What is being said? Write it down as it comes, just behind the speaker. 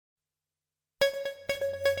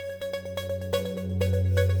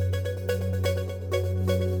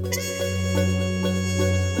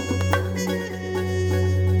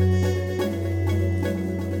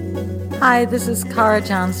Hi, this is Cara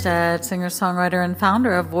Johnstad, singer-songwriter and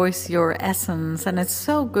founder of Voice Your Essence, and it's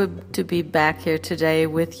so good to be back here today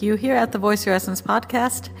with you here at the Voice Your Essence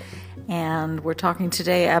podcast, and we're talking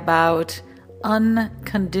today about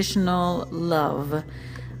unconditional love.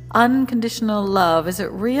 Unconditional love, is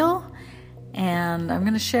it real? And I'm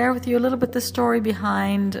going to share with you a little bit the story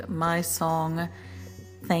behind my song,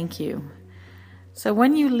 Thank You. So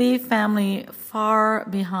when you leave family far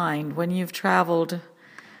behind, when you've traveled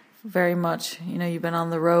very much, you've been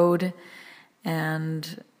on the road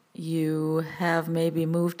and you have maybe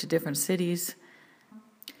moved to different cities,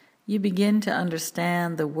 you begin to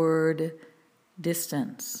understand the word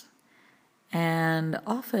distance. And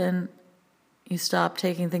often you stop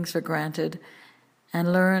taking things for granted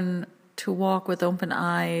and learn to walk with open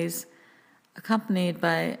eyes, accompanied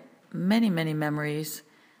by many, many memories.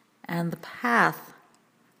 And the path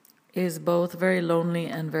is both very lonely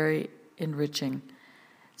and very enriching.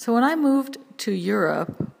 So when I moved to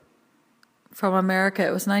Europe from America,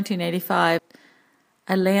 it was 1985,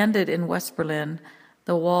 I landed in West Berlin.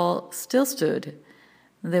 The wall still stood.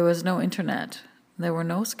 There was no internet. There were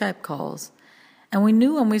no Skype calls. And we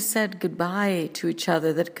knew when we said goodbye to each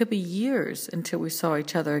other that it could be years until we saw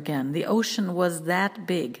each other again. The ocean was that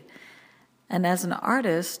big. And as an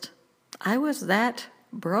artist, I was that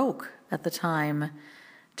broke at the time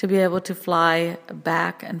to be able to fly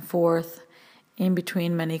back and forth in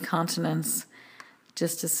between many continents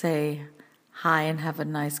just to say hi and have a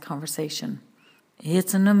nice conversation.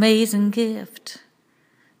 It's an amazing gift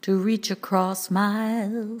to reach across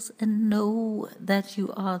miles and know that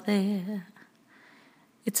you are there.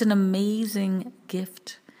 It's an amazing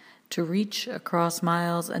gift to reach across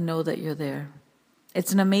miles and know that you're there.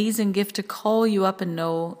 It's an amazing gift to call you up and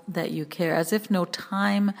know that you care, as if no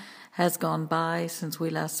time has gone by since we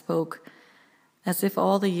last spoke, as if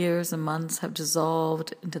all the years and months have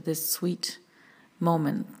dissolved into this sweet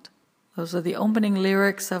moment. Those are the opening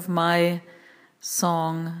lyrics of my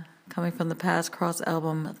song coming from the Past Cross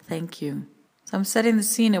album, Thank You. So I'm setting the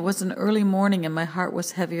scene. It was an early morning and my heart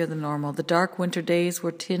was heavier than normal. The dark winter days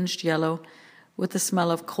were tinged yellow with the smell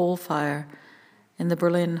of coal fire in the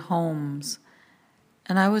Berlin homes.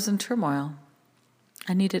 And I was in turmoil.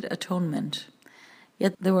 I needed atonement.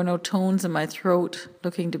 Yet there were no tones in my throat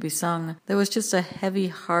looking to be sung. There was just a heavy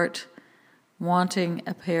heart wanting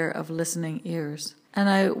a pair of listening ears. And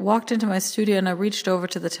I walked into my studio and I reached over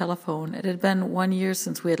to the telephone. It had been 1 year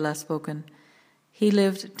since we had last spoken. He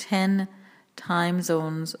lived 10 time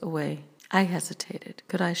zones away. I hesitated.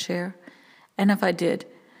 Could I share? And if I did,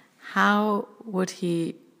 how would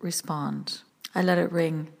he respond? I let it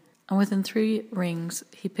ring. And within 3 rings,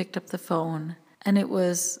 he picked up the phone. And it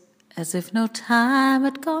was as if no time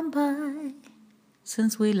had gone by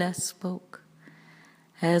since we last spoke.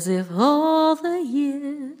 As if all the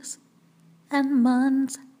years and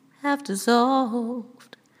months have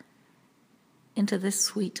dissolved into this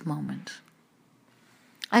sweet moment.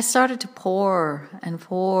 I started to pour and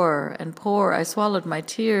pour and pour. I swallowed my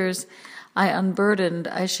tears. I unburdened.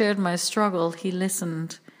 I shared my struggle. He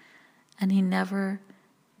listened. And he never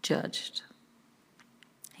judged.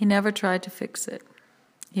 He never tried to fix it.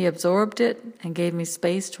 He absorbed it and gave me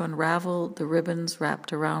space to unravel the ribbons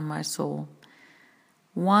wrapped around my soul.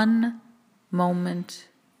 One moment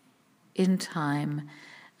in time,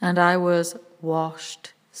 and I was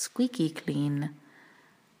washed squeaky clean.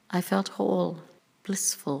 I felt whole,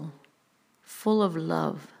 blissful, full of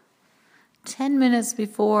love. 10 minutes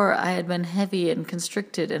before, I had been heavy and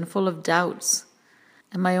constricted and full of doubts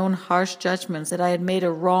and my own harsh judgments that I had made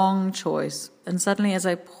a wrong choice. And suddenly, as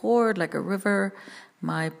I poured like a river,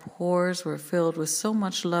 my pores were filled with so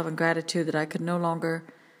much love and gratitude that I could no longer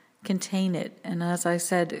contain it. And as I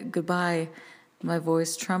said goodbye, my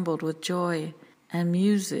voice trembled with joy and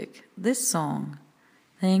music. This song,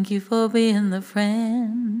 Thank You for Being the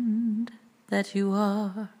Friend That You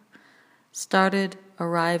Are, started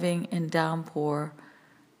arriving in downpour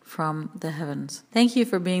from the heavens. Thank you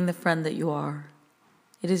for being the friend that you are.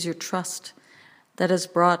 It is your trust that has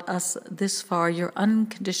brought us this far, your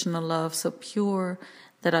unconditional love, so pure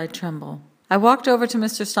that I tremble. I walked over to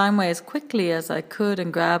Mr. Steinway as quickly as I could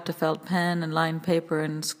and grabbed a felt pen and lined paper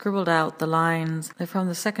and scribbled out the lines from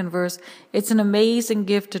the second verse. It's an amazing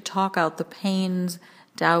gift to talk out the pains,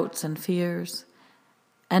 doubts, and fears,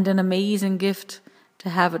 and an amazing gift to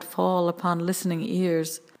have it fall upon listening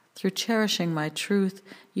ears. Through cherishing my truth,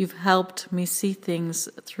 you've helped me see things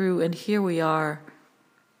through, and here we are,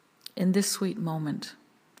 in this sweet moment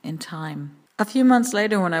in time. A few months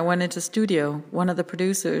later, when I went into studio, one of the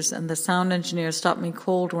producers and the sound engineer stopped me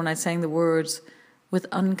cold when I sang the words, with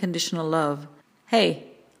unconditional love. Hey,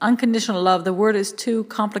 Unconditional love, the word is too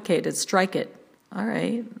complicated. Strike it. All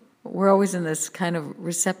right. We're always in this kind of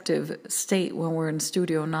receptive state when we're in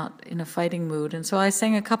studio, not in a fighting mood. And so I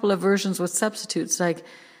sang a couple of versions with substitutes like,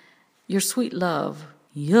 your sweet love,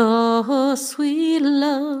 your sweet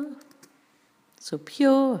love, so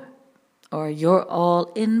pure, or your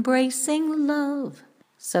all-embracing love.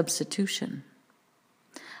 Substitution.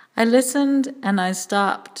 I listened and I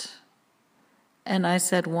stopped and I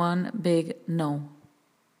said one big no.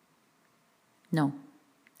 No.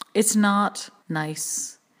 It's not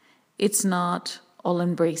nice. It's not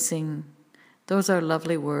all-embracing. Those are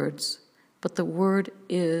lovely words. But the word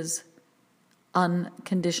is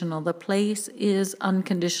unconditional. The place is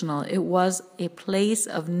unconditional. It was a place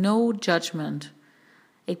of no judgment,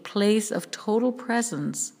 a place of total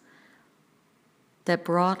presence that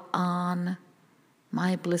brought on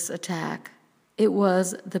my bliss attack. It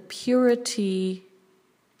was the purity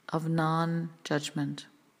of non-judgment.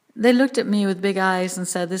 They looked at me with big eyes and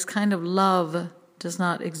said, this kind of love does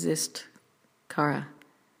not exist, Cara.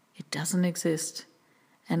 It doesn't exist.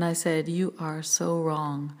 And I said, you are so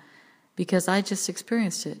wrong, because I just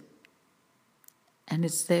experienced it. And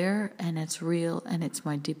it's there, and it's real, and it's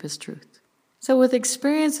my deepest truth. So with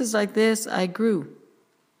experiences like this, I grew.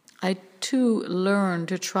 I too learned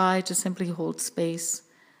to try to simply hold space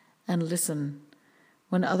and listen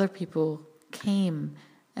when other people came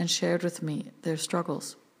and shared with me their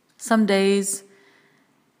struggles. Some days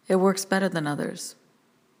it works better than others.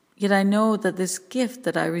 Yet I know that this gift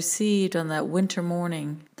that I received on that winter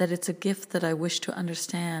morning, that it's a gift that I wish to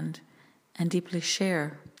understand and deeply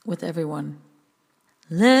share with everyone.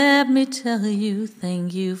 Let me tell you,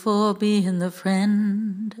 thank you for being the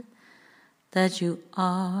friend that you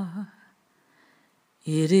are.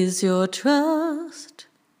 It is your trust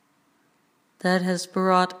that has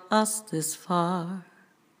brought us this far.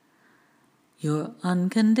 Your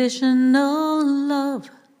unconditional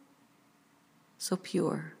love, so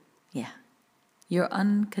pure. Yeah, your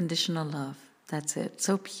unconditional love, that's it.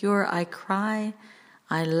 So pure, I cry,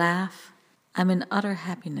 I laugh, I'm in utter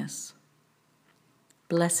happiness.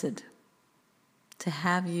 Blessed to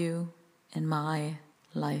have you in my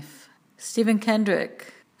life. Stephen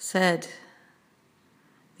Kendrick said,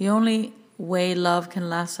 the only way love can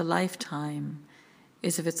last a lifetime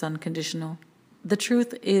is if it's unconditional. The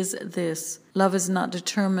truth is this: love is not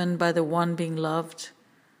determined by the one being loved,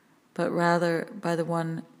 but rather by the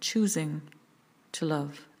one choosing to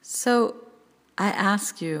love. So I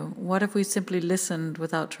ask you, what if we simply listened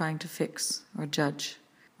without trying to fix or judge?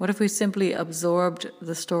 What if we simply absorbed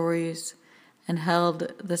the stories and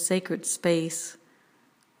held the sacred space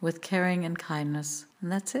with caring and kindness?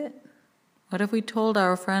 And that's it. What if we told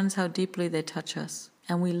our friends how deeply they touch us,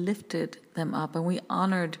 and we lifted them up, and we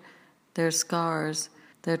honored their scars,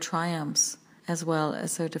 their triumphs, as well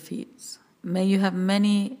as their defeats? May you have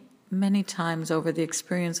many, many times over the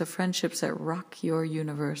experience of friendships that rock your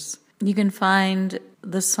universe. You can find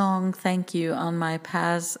the song Thank You on my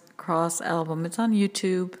Paths Cross album. It's on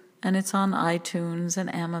YouTube, and it's on iTunes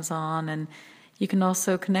and Amazon, and you can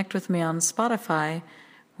also connect with me on Spotify,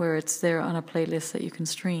 where it's there on a playlist that you can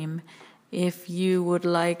stream. If you would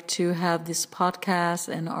like to have this podcast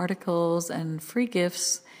and articles and free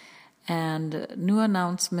gifts and new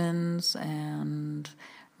announcements and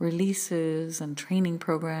releases and training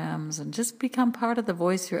programs, and just become part of the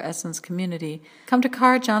Voice Your Essence community, come to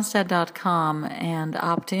carajohnstad.com and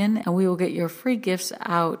opt in, and we will get your free gifts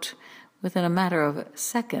out within a matter of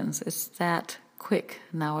seconds. It's that quick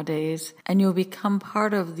nowadays. And you'll become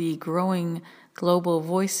part of the growing global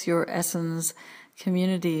Voice Your Essence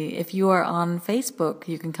community. If you are on Facebook,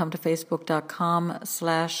 you can come to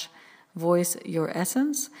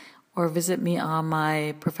facebook.com/voiceyouressence, or visit me on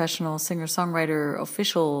my professional singer-songwriter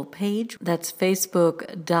official page. That's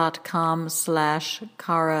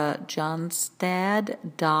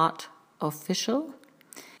facebook.com/carajohnstad.official.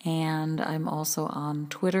 And I'm also on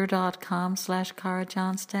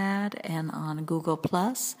twitter.com/carajohnstad, and on Google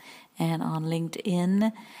Plus, and on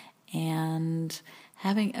LinkedIn, and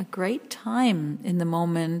having a great time in the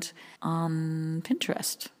moment on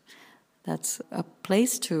Pinterest. That's a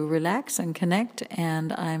place to relax and connect,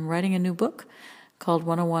 and I'm writing a new book called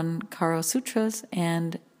 101 Kara Sutras,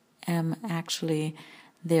 and am actually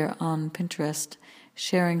there on Pinterest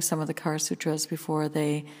sharing some of the Kara Sutras before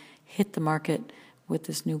they hit the market with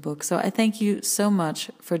this new book. So I thank you so much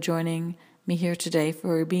for joining me here today,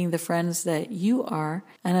 for being the friends that you are,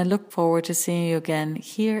 and I look forward to seeing you again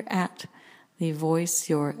here at the Voice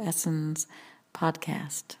Your Essence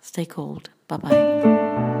podcast. Stay cold. Bye-bye.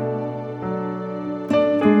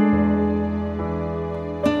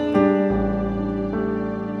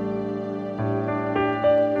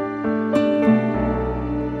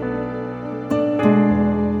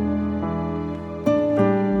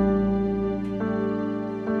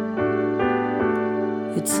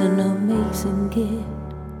 It's an amazing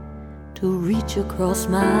gift to reach across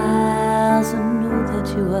miles and know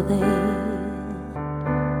that you are there.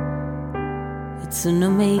 It's an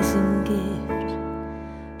amazing gift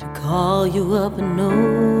to call you up and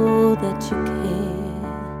know that you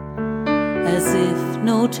care, as if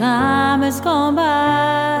no time has gone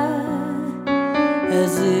by,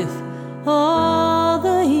 as if all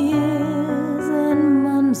the years and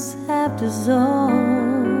months have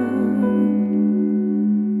dissolved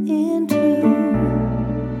into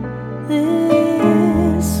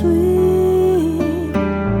this sweet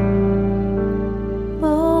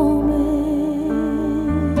moment.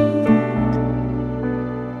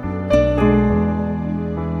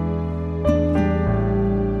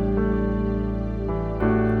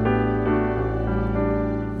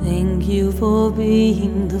 Thank you for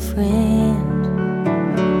being the friend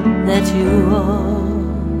that you are.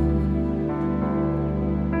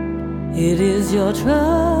 It is your trust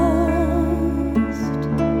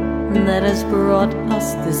that has brought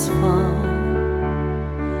us this far,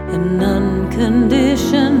 an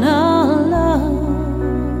unconditional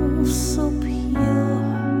love so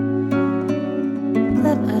pure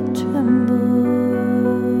that I tremble.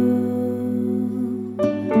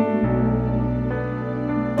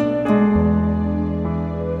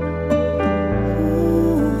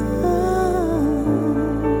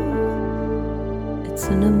 It's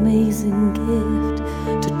an amazing gift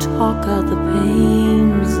to talk out the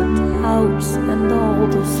pains, the doubts, and all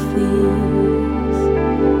those fears.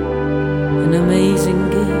 An amazing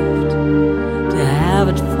gift to have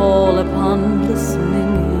it fall upon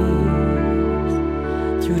listening ears.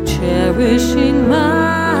 Through cherishing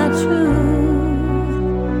my truth,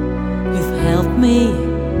 you've helped me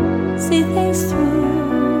see things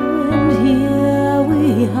through, and here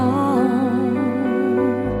we are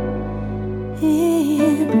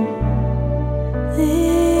in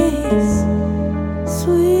this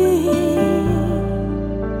sweet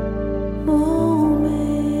moment.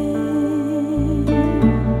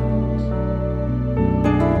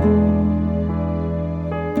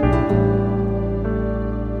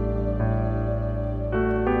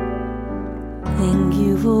 Thank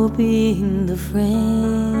you for being the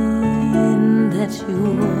friend that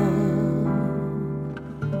you are.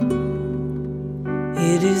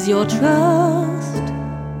 It is your trust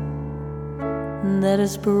that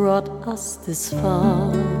has brought us this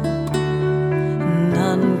far, an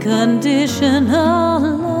unconditional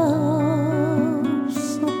love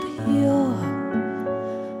so pure.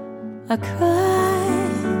 I cry,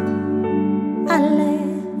 I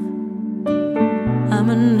laugh, I'm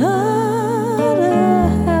another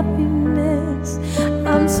happiness.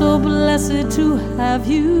 I'm so blessed to have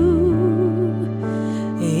you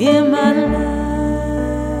in my life.